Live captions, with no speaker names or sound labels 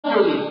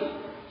elderly,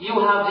 you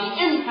have the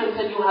infants,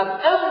 and you have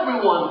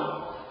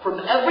everyone from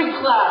every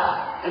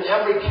class and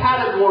every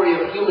category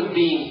of human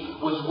beings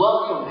was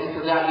welcomed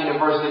into that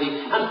university.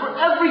 And for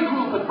every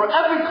group and for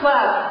every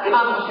class,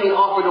 Imam Hussain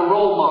offered a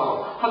role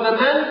model. For the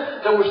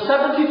men, there were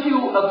 72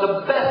 of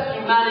the best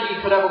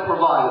humanity could ever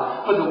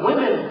provide. For the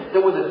women,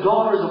 there were the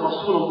daughters of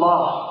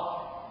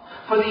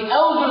Rasulullah. For the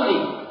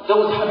elderly, there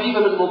was Habib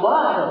ibn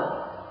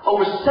Mubarak,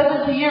 over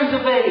 70 years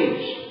of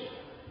age.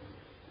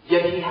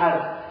 Yet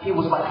he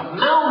was like a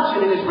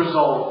mountain in his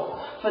resolve.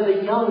 For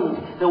the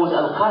young, there was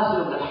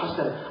Al-Qasim ibn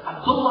al-Hassan,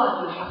 Abdullah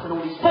ibn al-Hassan,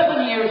 only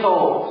 7 years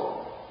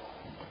old.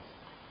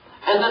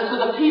 And then for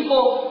the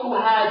people who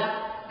had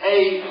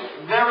a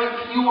very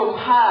pure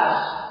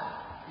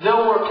past, there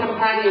were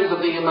companions of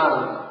the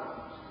Imam.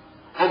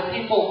 And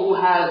people who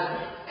had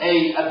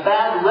a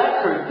bad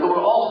record, there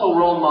were also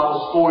role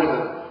models for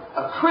them.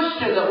 A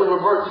Christian that would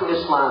revert to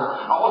Islam.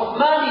 A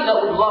Uthmani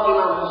that would love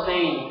Imam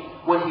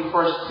Hussain when he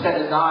first set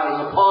his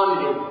eyes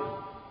upon him.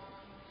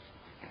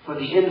 For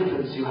the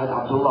infants, you had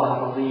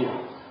Abdullah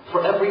al-Adiyah.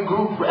 For every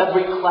group, for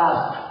every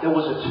class, there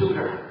was a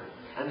tutor.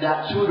 And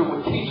that tutor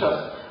would teach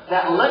us,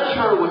 that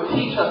lecturer would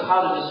teach us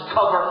how to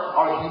discover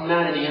our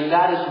humanity. And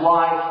that is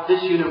why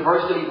this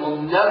university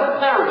will never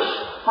perish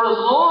for as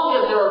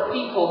long as there are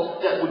people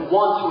that would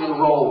want to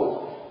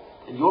enroll.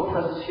 And your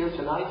presence here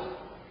tonight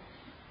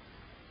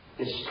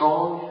is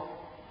strong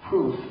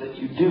proof that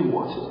you do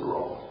want to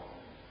enroll.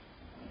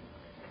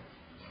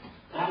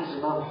 That is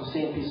Imam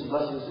Hussain, peace and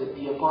blessings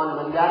be upon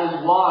him. And that is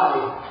why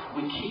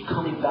we keep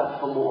coming back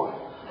for more.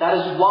 That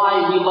is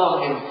why we love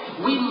him.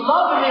 We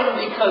love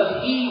him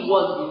because he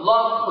was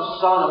love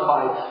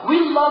personified. We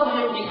love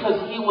him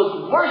because he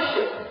was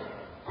worship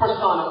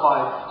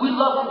personified. We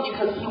love him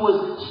because he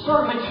was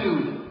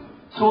servitude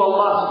to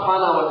Allah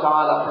subhanahu wa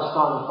ta'ala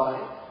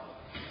personified.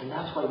 And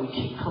that's why we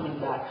keep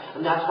coming back.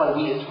 And that's why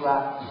we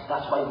interact.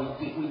 That's why we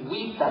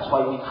weep. That's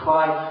why we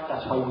cry.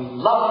 That's why we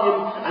love him.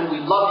 And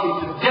we love him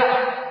to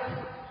death.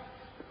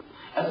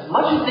 As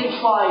much as they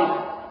tried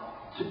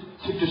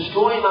to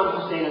destroy Imam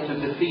Hussain and to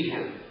defeat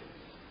him,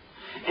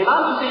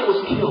 Imam Hussain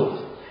was killed.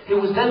 He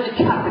was then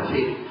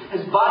decapitated.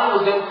 His body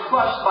was then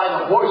crushed by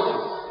the horses.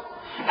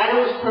 And it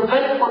was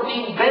prevented from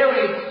being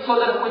buried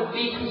so that it would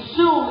be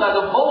consumed by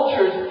the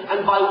vultures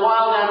and by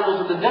wild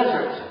animals in the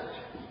desert.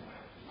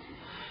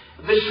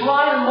 The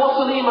shrine and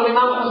mausoleum of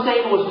Imam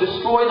Hussain was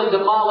destroyed and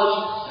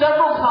demolished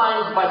several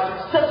times by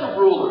successive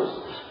rulers.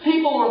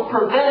 People were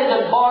prevented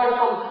and barred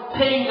from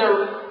paying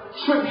their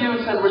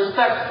tributes and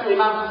respects to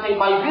Imam Hussain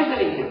by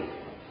visiting him.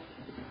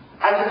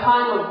 At the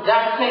time of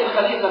that same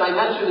Khalif that I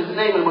mentioned his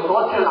name,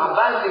 Al-Mutawakkil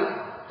al-Abbasi,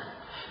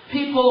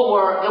 there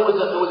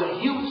was a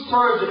huge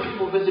surge of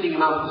people visiting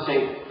Imam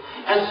Hussain.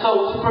 And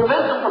so to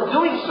prevent them from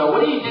doing so,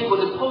 what he did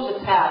was impose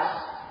a tax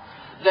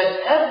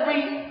that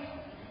every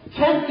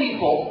 10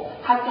 people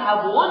had to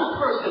have one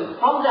person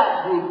from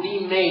that group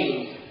be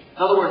named. In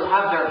other words,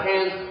 have their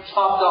hands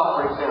chopped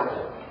off, for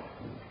example.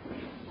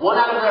 One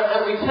out of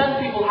every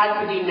 10 people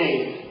had to be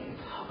named.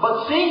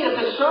 But seeing that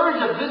the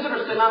surge of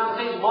visitors to Imam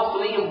Hussein's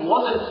mausoleum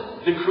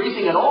wasn't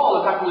decreasing at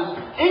all, in fact it was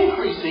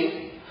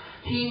increasing,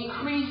 he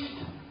increased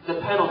the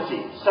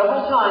penalty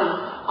several times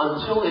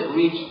until it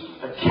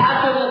reached a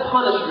capital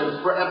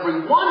punishment for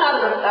every one out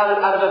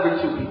of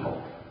every 2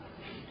 people.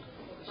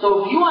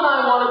 So if you and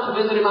I wanted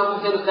to visit Imam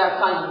Hussain at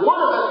that time,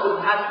 one of us would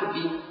have to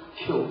be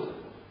killed.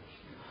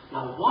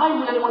 Now why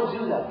would anyone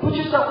do that? Put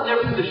yourself in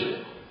their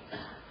position.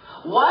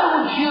 Why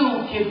would you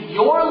give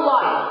your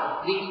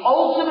life the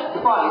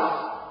ultimate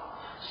price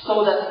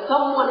so that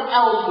someone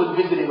else would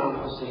visit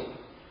Imam Hussain?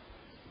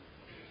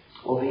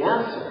 Well, the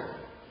answer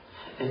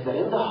is that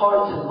in the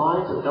hearts and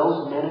minds of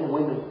those men and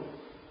women,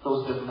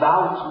 those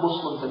devout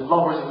Muslims and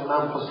lovers of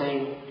Imam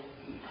Hussain,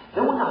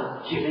 they were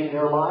not giving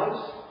their lives,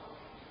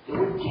 they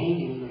were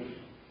gaining them.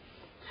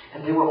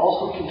 And they were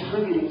also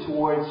contributing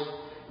towards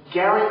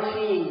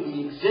guaranteeing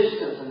the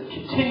existence and the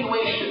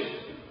continuation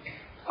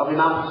of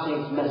Imam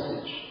Hussein's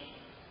message.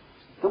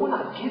 They were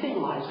not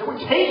giving lives, they were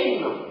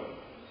taking them.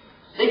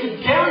 They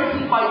could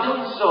guarantee by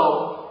doing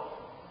so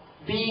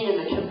being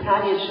in the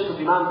companionship of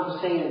Imam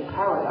Hussain in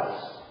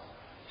paradise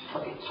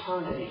for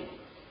eternity.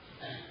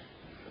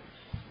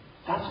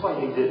 That's why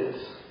they did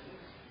it.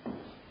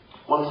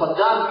 When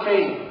Saddam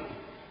came,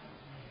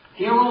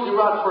 he ruled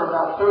Iraq for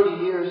about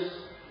 30 years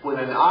with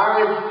an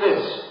iron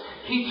fist.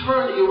 He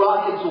turned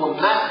Iraq into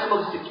a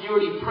maximum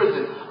security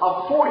prison,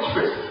 a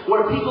fortress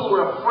where people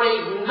were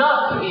afraid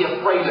not to be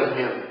afraid of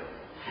him.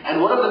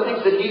 And one of the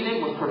things that he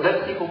did was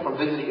prevent people from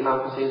visiting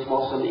Imam Hussein's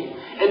mausoleum.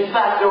 In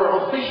fact, there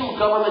are official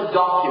government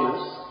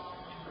documents,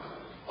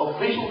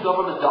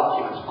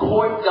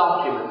 court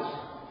documents,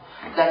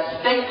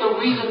 that state the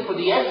reason for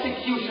the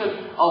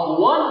execution of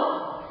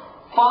one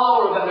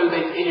follower of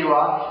Alulbayt in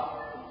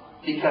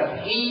Iraq,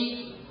 because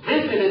he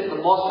visited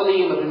the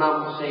mausoleum of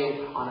Imam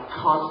Hussain on a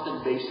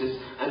constant basis,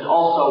 and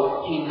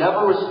also he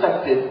never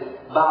respected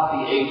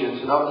Ba'athi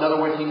agents. In other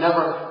words, he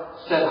never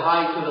said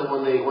hi to them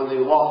when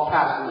they walked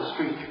past in the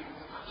street.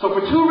 So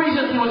for 2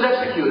 reasons he was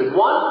executed.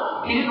 One,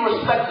 One, he didn't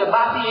respect the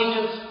Ba'athi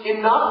agents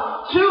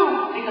enough.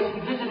 Two, because he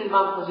visited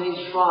Imam Hussein's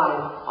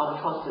shrine on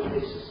a constant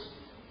basis.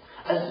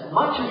 As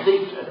much as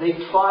they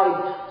tried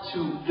to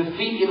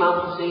defeat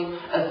Imam Hussein,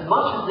 as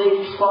much as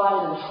they tried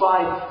to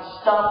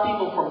stop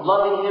people from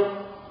loving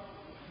him,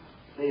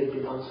 they have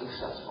been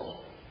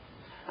unsuccessful.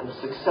 And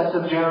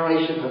successive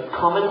generations have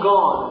come and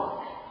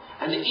gone.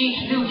 And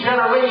each new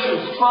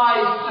generation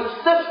tries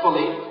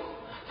successfully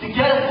to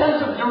get a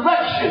sense of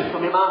direction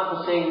from Imam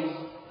Hussein's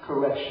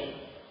correction.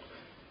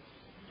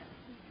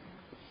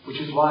 Which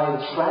is why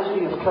the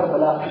tragedy of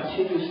Karbala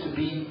continues to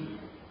be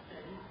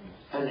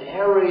an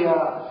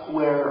area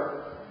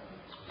where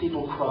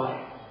people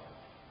cry.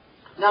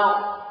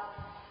 Now,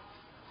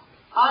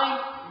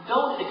 I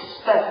don't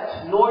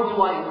expect, nor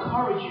do I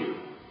encourage you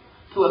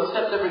to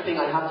accept everything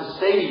I have to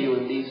say to you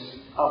in these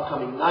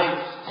upcoming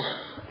nights,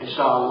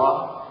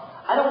 inshallah.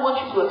 I don't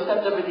want you to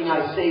accept everything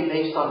I say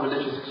based on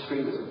religious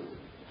extremism.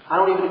 I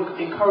don't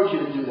even encourage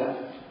you to do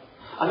that.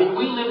 I mean,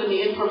 we live in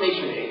the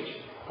information age,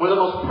 where the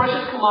most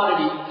precious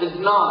commodity is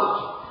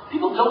knowledge.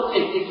 People don't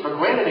take things for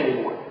granted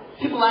anymore.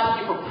 People ask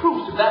you for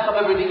proofs to back up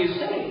everything you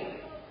say.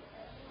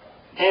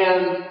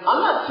 And I'm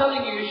not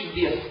telling you should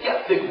be a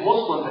skeptic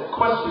Muslim that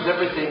questions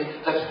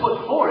everything that's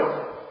put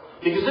forth.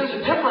 Because there's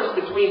a difference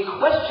between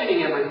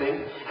questioning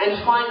everything and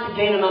trying to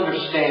gain an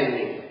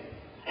understanding.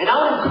 And I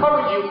would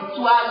encourage you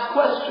to ask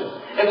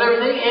questions. If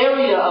there's any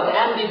area of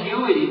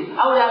ambiguity,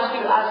 I would ask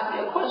you to ask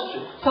me a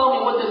question. Tell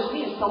me what this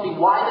means. Tell me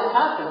why this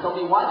happened. Tell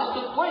me why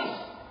this took place.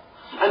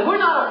 And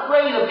we're not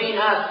afraid of being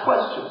asked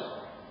questions.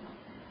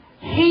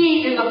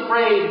 He is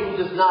afraid who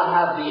does not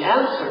have the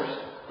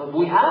answers. But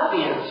we have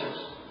the answers.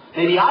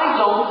 Maybe I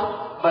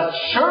don't, but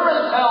sure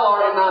as hell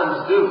our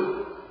imams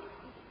do.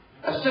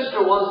 A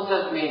sister once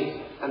sent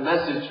me a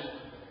message.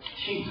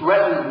 She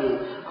threatened me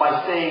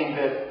by saying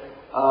that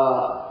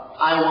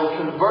I will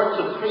convert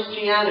to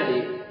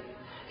Christianity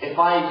if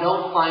I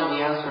don't find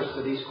the answers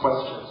to these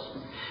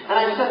questions. And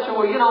I said to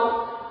her, you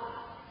know,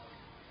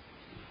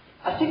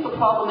 I think the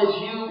problem is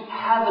you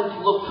haven't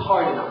looked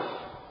hard enough.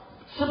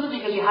 Simply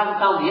because you haven't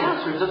found the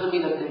answers doesn't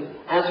mean that the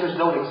answers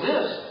don't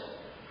exist.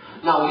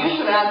 Now, you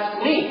should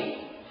ask me.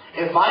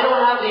 If I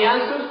don't have the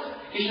answers,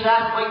 you should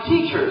ask my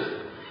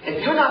teachers.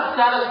 If you're not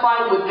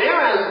satisfied with their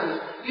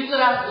answers, you should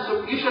ask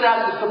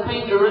the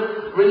supreme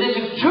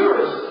religious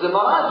jurists, the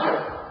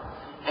Maraja.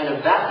 And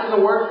if that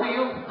doesn't work for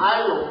you,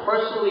 I will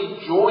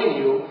personally join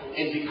you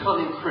in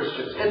becoming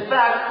Christians. In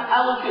fact,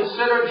 I will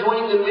consider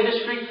joining the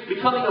ministry,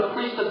 becoming a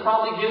priest, and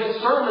probably giving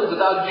sermons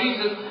about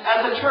Jesus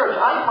at the church.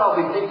 I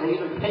probably think they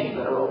even pay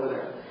better over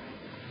there.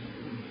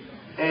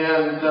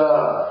 And,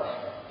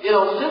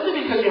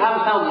 simply because you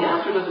haven't found the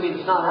answer doesn't mean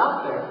it's not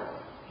out there.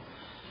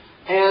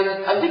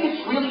 And I think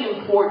it's really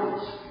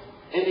important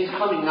in these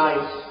coming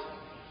nights.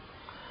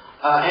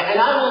 And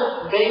I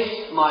will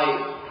base my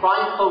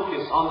prime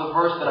focus on the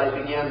verse that I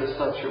began this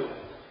lecture with.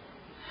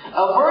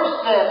 A verse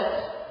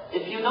that,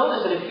 if you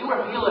notice that if you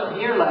were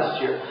here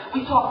last year,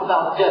 we talked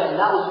about death, and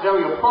that was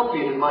very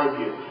appropriate in my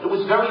view. It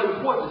was very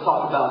important to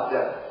talk about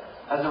death,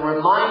 as a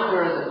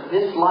reminder that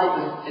this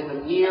life is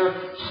a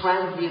mere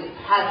transient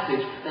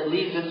passage that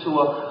leads into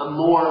a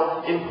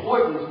more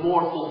important,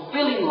 more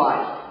fulfilling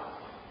life.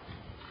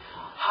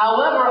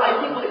 However, I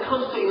think when it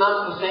comes to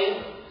Imam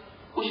Hussain,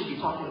 we should be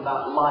talking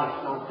about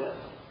life, not death.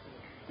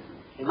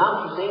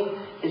 Imam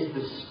Hussain is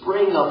the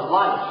spring of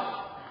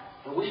life.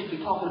 And we should be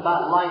talking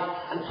about life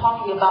and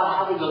talking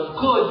about having a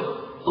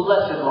good,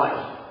 blessed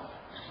life.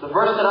 The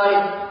verse that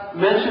I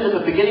mentioned at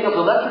the beginning of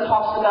the lecture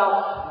talks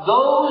about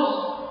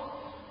those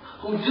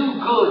who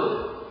do good,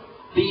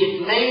 be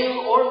it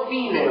male or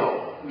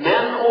female,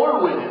 men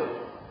or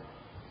women.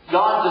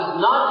 God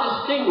does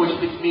not distinguish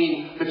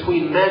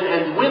between men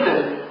and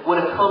women when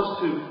it comes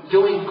to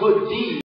doing good deeds.